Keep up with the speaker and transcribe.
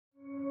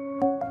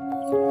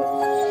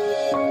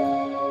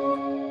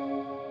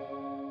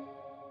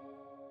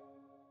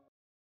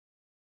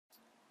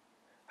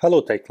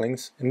Hello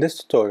Tyklings, in this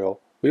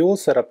tutorial we will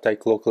set up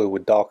Tyk locally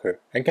with Docker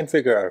and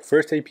configure our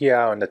first API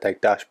on the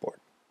Tyk Dashboard.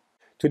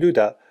 To do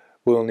that,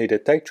 we will need a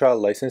Tyk trial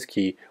license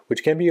key,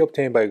 which can be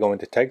obtained by going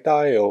to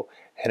tyk.io,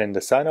 hitting the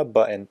sign up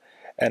button,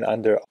 and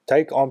under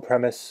Tyk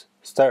on-premise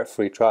start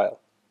free trial.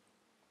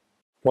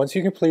 Once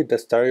you complete the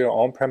start your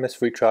on-premise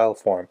free trial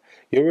form,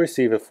 you'll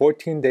receive a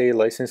 14-day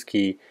license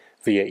key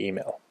via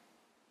email.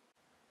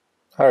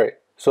 Alright,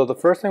 so the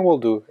first thing we'll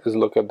do is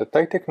look up the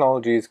Tyk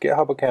Technologies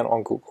GitHub account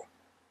on Google.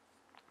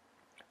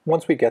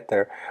 Once we get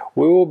there,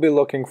 we will be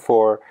looking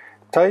for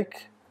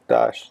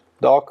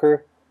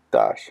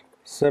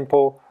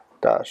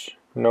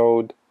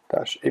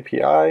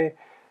Tyk-Docker-Simple-Node-API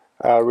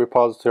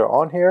repository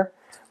on here.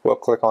 We'll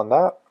click on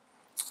that.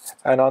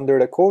 And under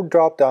the code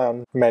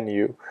drop-down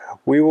menu,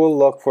 we will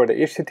look for the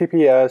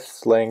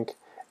HTTPS link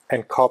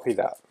and copy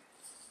that.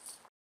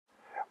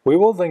 We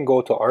will then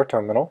go to our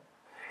terminal,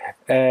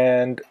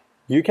 and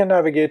you can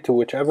navigate to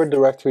whichever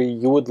directory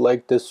you would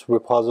like this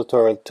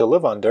repository to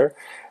live under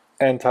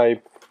and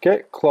type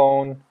git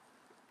clone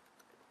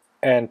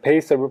and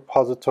paste the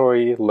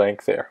repository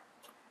link there.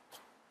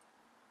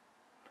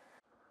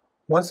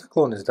 Once the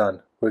clone is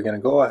done, we're going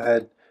to go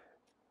ahead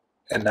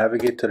and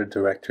navigate to the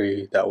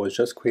directory that was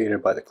just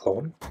created by the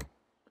clone.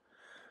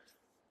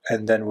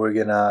 And then we're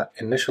going to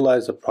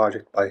initialize the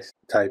project by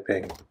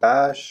typing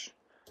bash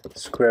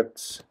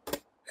scripts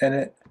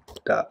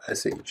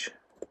init.sh.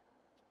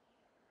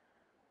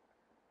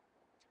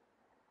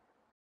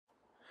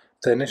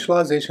 The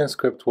initialization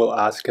script will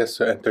ask us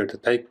to enter the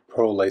Tyk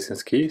Pro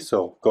license key,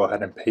 so go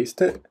ahead and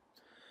paste it,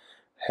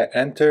 hit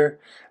enter,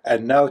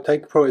 and now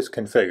Tyk Pro is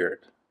configured.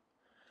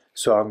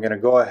 So I'm going to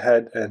go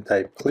ahead and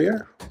type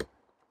clear.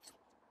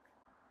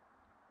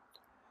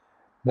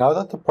 Now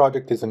that the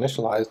project is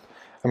initialized,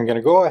 I'm going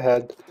to go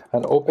ahead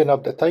and open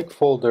up the Tyk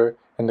folder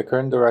in the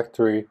current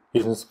directory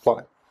using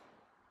Sublime.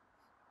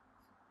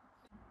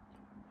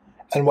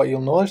 And what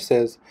you'll notice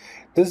is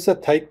this is a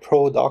Tyk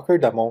Pro Docker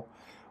demo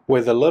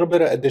with a little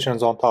bit of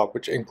additions on top,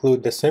 which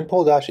include the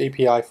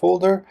simple-API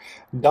folder,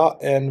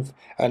 .env,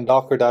 and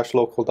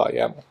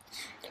docker-local.yaml.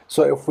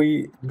 So if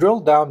we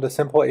drill down the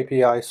simple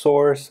API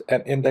source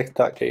and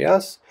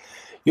index.js,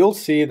 you'll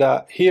see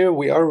that here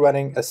we are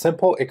running a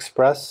simple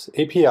express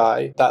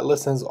API that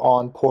listens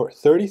on port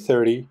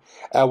 3030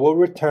 and will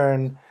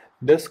return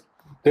this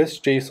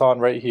JSON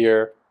right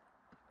here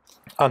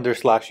under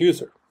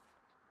 /user.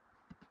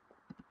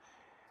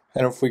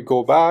 And if we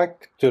go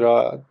back to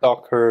the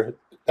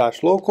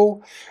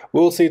docker-local,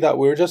 we'll see that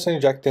we're just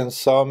injecting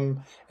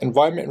some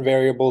environment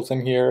variables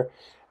in here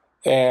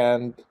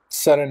and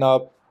setting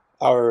up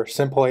our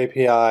simple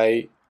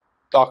API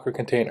Docker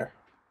container.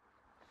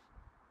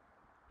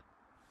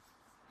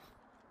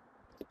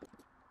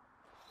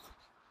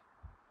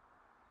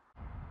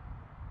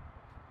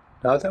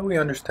 Now that we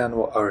understand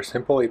what our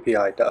simple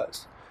API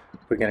does,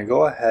 we're going to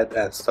go ahead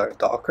and start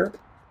Docker.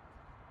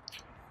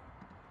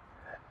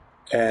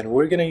 And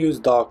we're going to use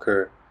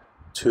Docker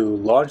to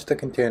launch the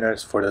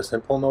containers for the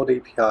simple node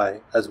API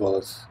as well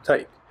as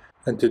Tyk.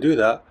 And to do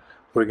that,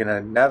 we're going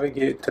to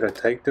navigate to the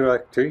Tyk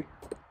directory,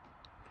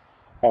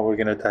 and we're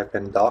going to type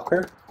in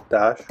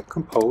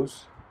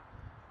docker-compose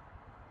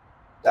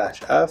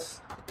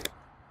 -f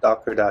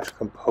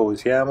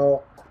docker-compose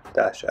YAML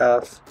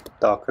 -f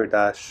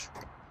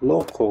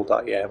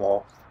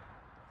docker-local.yaml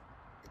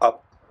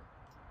up.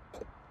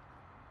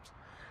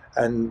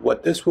 And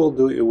what this will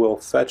do, it will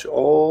fetch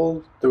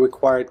all the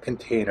required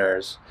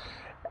containers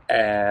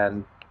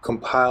and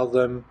compile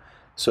them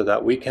so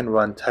that we can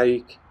run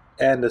Tyk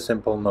and the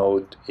simple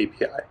node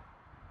API.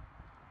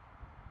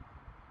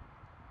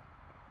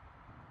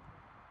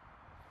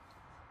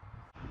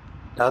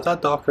 Now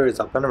that Docker is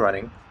up and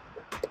running,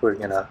 we're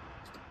going to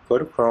go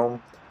to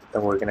Chrome,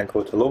 and we're going to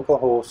go to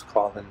localhost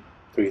colon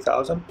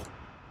 3000.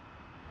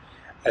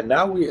 And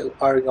now we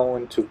are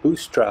going to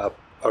bootstrap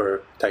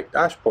our Tyk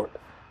dashboard.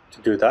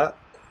 To do that,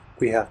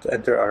 we have to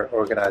enter our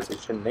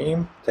organization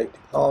name, Tyk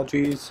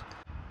Technologies.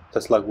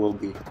 The slug will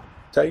be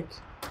Tyk.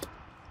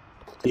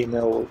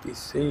 Email will be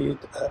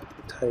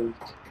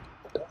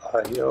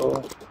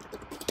seed@tyk.io.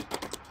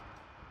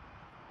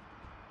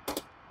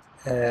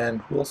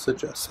 And we'll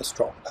suggest a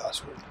strong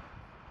password.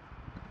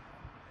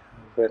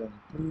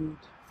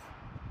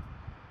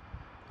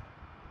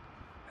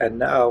 And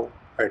now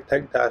our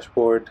Tyk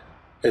dashboard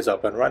is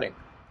up and running.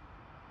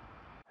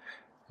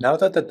 Now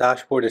that the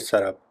dashboard is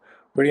set up,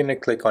 we're going to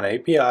click on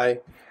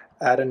API,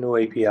 add a new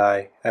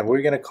API, and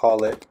we're going to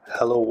call it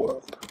Hello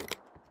World.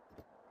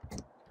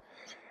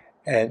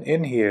 And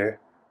in here,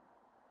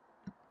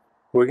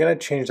 we're going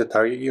to change the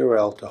target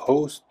URL to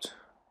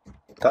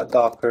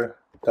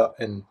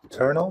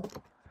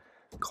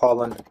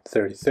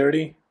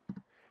host.docker.internal:3030,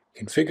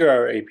 configure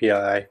our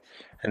API,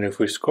 and if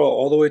we scroll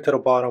all the way to the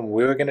bottom,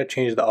 we're going to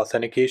change the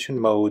authentication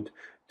mode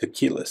to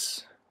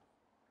keyless.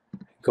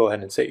 Go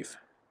ahead and save.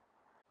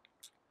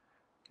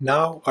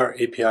 Now our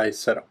API is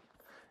set up.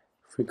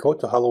 If we go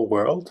to Hello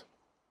World,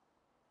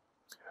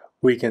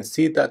 we can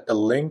see that the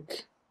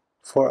link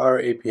for our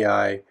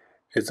API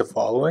is the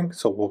following.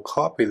 So we'll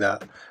copy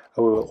that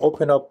and we will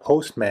open up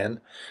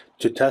Postman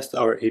to test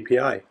our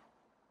API.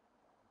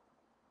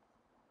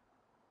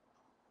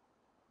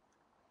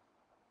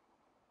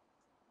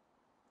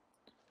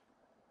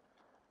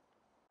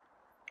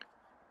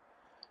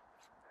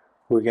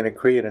 We're going to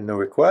create a new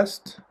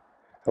request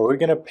and we're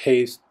going to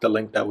paste the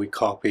link that we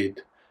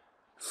copied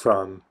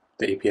from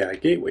the API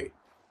Gateway.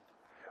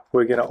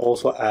 We're going to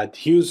also add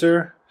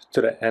user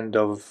to the end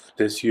of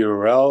this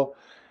URL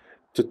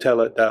to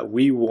tell it that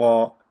we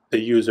want the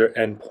user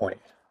endpoint.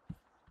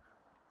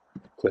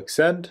 Click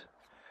send,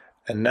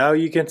 and now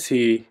you can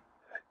see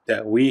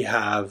that we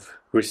have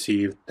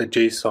received the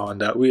JSON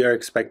that we are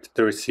expected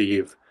to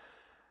receive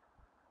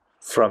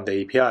from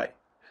the API.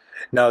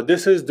 Now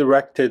this is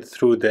directed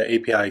through the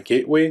API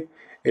Gateway.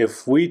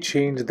 If we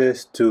change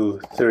this to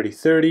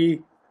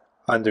 3030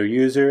 under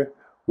user,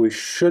 we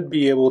should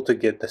be able to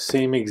get the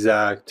same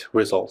exact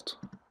result.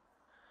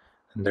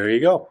 And there you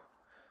go.